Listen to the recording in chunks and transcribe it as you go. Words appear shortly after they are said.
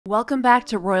Welcome back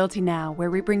to Royalty Now, where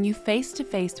we bring you face to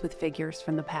face with figures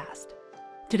from the past.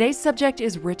 Today's subject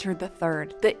is Richard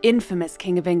III, the infamous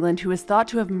King of England who is thought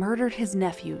to have murdered his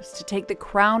nephews to take the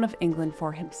crown of England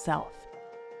for himself.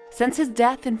 Since his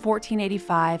death in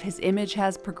 1485, his image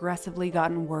has progressively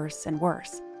gotten worse and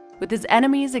worse, with his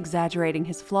enemies exaggerating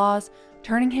his flaws,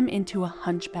 turning him into a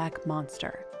hunchback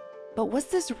monster. But was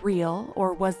this real,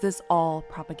 or was this all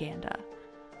propaganda?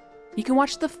 You can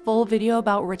watch the full video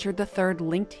about Richard III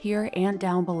linked here and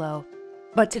down below.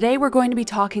 But today we're going to be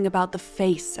talking about the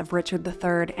face of Richard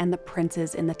III and the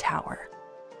princes in the tower.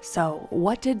 So,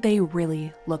 what did they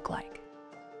really look like?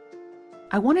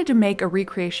 I wanted to make a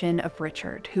recreation of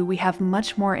Richard, who we have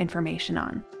much more information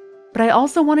on. But I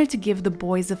also wanted to give the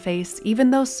boys a face,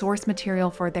 even though source material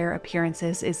for their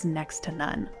appearances is next to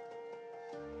none.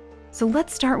 So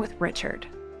let's start with Richard.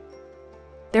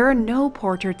 There are no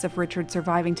portraits of Richard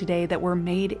surviving today that were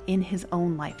made in his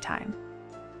own lifetime.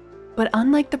 But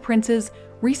unlike the princes,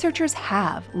 researchers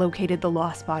have located the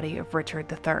lost body of Richard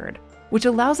III, which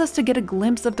allows us to get a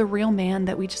glimpse of the real man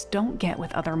that we just don't get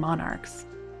with other monarchs.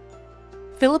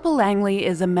 Philippa Langley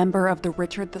is a member of the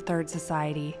Richard III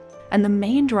Society and the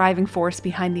main driving force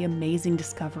behind the amazing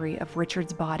discovery of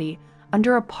Richard's body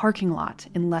under a parking lot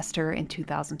in Leicester in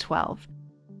 2012.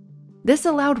 This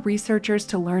allowed researchers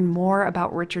to learn more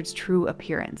about Richard's true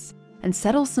appearance and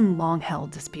settle some long-held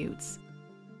disputes.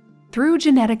 Through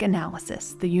genetic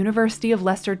analysis, the University of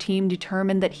Leicester team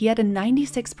determined that he had a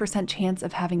 96% chance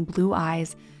of having blue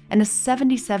eyes and a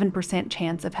 77%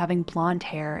 chance of having blonde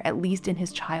hair, at least in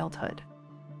his childhood.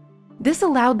 This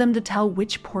allowed them to tell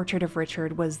which portrait of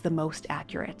Richard was the most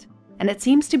accurate, and it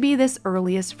seems to be this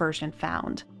earliest version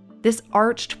found. This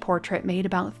arched portrait, made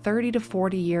about 30 to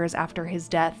 40 years after his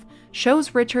death,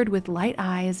 shows Richard with light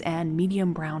eyes and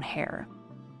medium brown hair.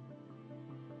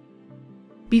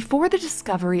 Before the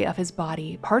discovery of his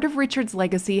body, part of Richard's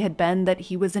legacy had been that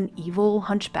he was an evil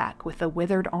hunchback with a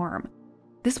withered arm.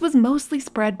 This was mostly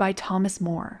spread by Thomas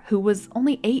More, who was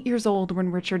only 8 years old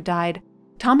when Richard died.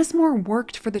 Thomas More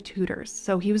worked for the Tudors,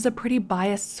 so he was a pretty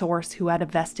biased source who had a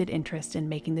vested interest in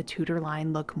making the Tudor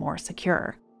line look more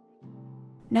secure.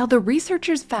 Now, the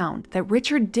researchers found that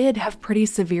Richard did have pretty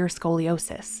severe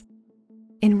scoliosis.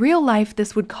 In real life,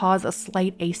 this would cause a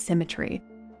slight asymmetry,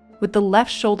 with the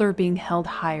left shoulder being held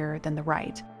higher than the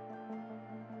right.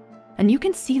 And you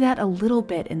can see that a little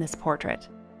bit in this portrait.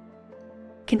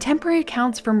 Contemporary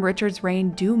accounts from Richard's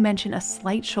reign do mention a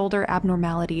slight shoulder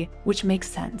abnormality, which makes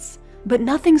sense, but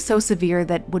nothing so severe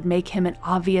that would make him an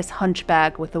obvious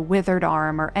hunchback with a withered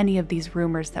arm or any of these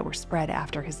rumors that were spread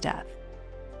after his death.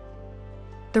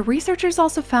 The researchers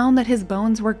also found that his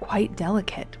bones were quite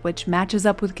delicate, which matches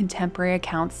up with contemporary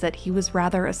accounts that he was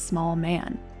rather a small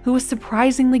man, who was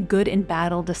surprisingly good in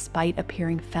battle despite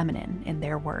appearing feminine, in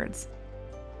their words.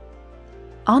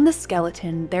 On the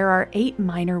skeleton, there are 8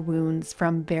 minor wounds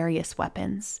from various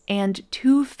weapons, and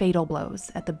 2 fatal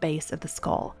blows at the base of the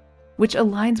skull, which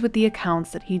aligns with the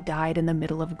accounts that he died in the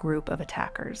middle of a group of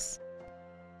attackers.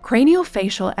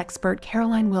 Craniofacial expert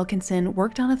Caroline Wilkinson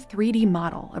worked on a 3D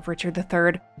model of Richard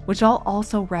III, which I'll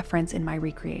also reference in my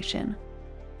recreation.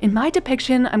 In my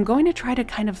depiction, I'm going to try to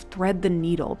kind of thread the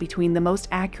needle between the most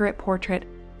accurate portrait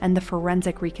and the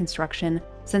forensic reconstruction,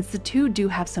 since the two do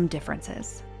have some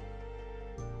differences.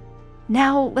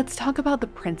 Now, let's talk about the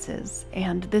princes,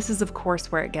 and this is of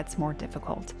course where it gets more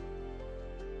difficult.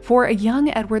 For a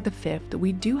young Edward V,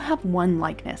 we do have one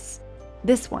likeness.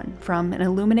 This one, from an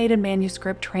illuminated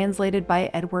manuscript translated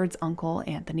by Edward's uncle,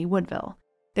 Anthony Woodville.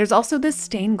 There's also this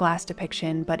stained glass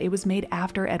depiction, but it was made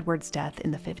after Edward's death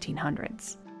in the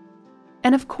 1500s.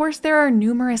 And of course, there are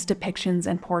numerous depictions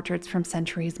and portraits from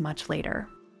centuries much later.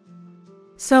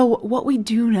 So what we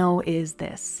do know is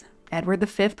this: Edward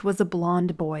V was a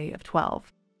blonde boy of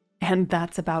 12. And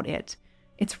that's about it.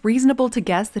 It's reasonable to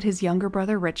guess that his younger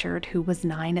brother Richard, who was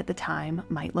 9 at the time,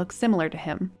 might look similar to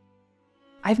him.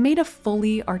 I've made a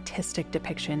fully artistic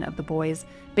depiction of the boys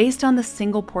based on the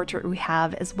single portrait we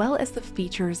have, as well as the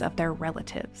features of their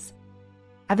relatives.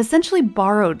 I've essentially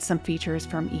borrowed some features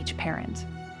from each parent.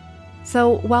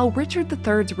 So while Richard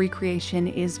III's recreation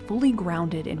is fully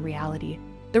grounded in reality,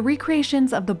 the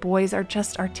recreations of the boys are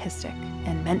just artistic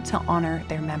and meant to honor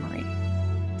their memory.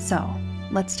 So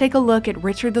let's take a look at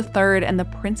Richard III and the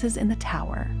princes in the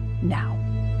tower now.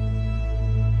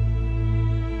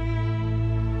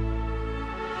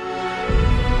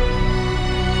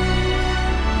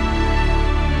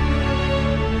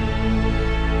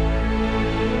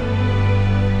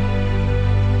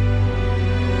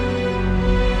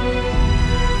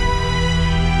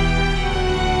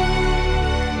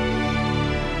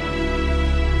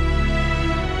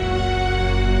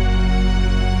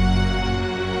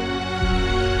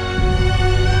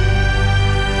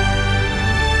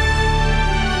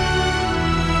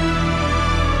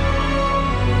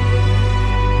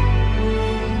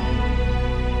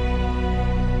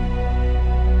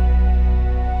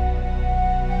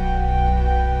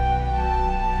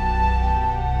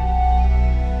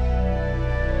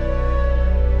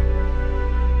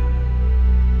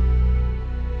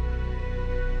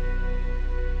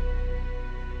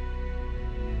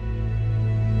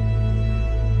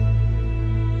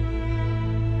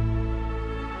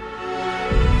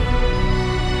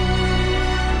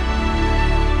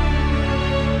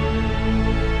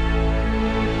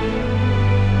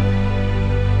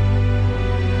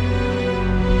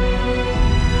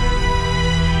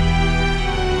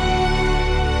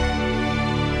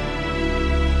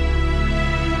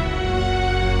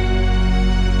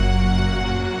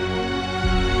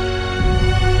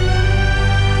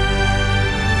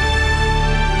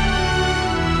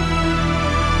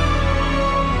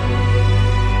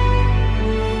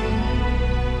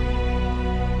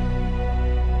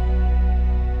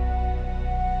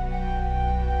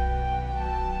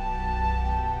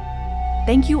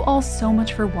 Thank you all so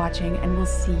much for watching, and we'll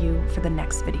see you for the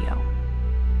next video.